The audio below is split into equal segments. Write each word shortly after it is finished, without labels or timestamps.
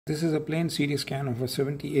This is a plain CT scan of a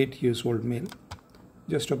 78 years old male.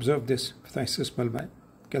 Just observe this phthisis bulbi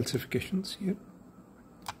calcifications here.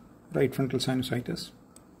 Right frontal sinusitis.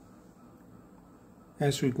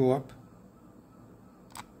 As we go up,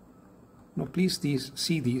 now please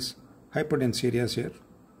see these hyperdense areas here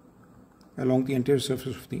along the anterior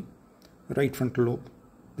surface of the right frontal lobe.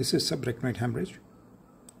 This is subarachnoid hemorrhage.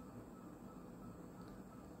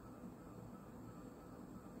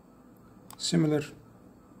 Similar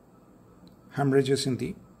hemorrhages in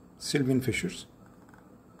the sylvian fissures.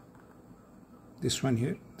 This one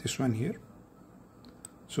here, this one here.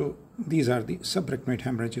 So these are the subarachnoid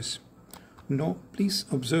hemorrhages. Now please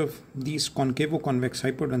observe these concavo-convex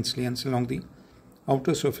hypodense lesions along the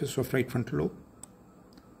outer surface of right frontal lobe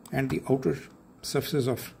and the outer surfaces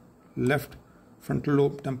of left frontal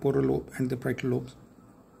lobe, temporal lobe and the parietal lobes.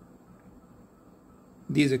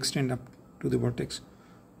 These extend up to the vertex.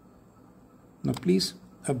 Now please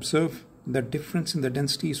observe the difference in the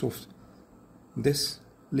densities of this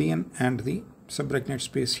lesion and the subarachnoid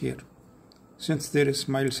space here. Since there is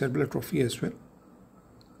mild cerebral atrophy as well,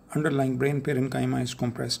 underlying brain parenchyma is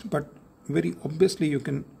compressed, but very obviously you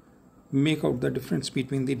can make out the difference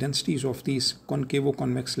between the densities of these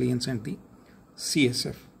concavo-convex lesions and the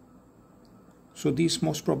CSF. So these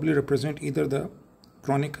most probably represent either the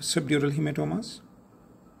chronic subdural hematomas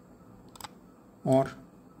or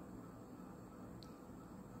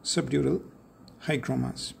subdural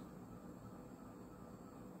hygromas.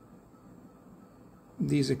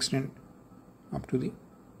 These extend up to the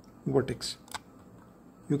vertex.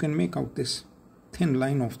 You can make out this thin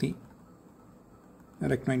line of the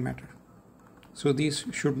arachnoid matter. So these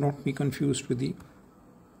should not be confused with the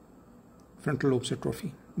frontal lobe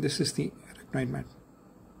atrophy. This is the arachnoid matter,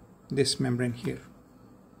 this membrane here.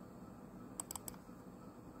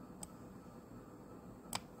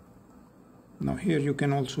 Now here you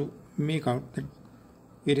can also make out that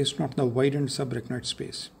it is not the widened subarachnoid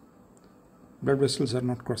space. Blood vessels are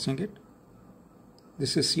not crossing it.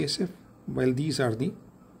 This is CSF, while these are the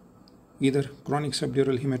either chronic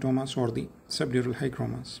subdural hematomas or the subdural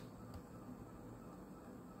hygromas.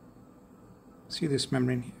 See this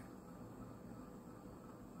membrane here.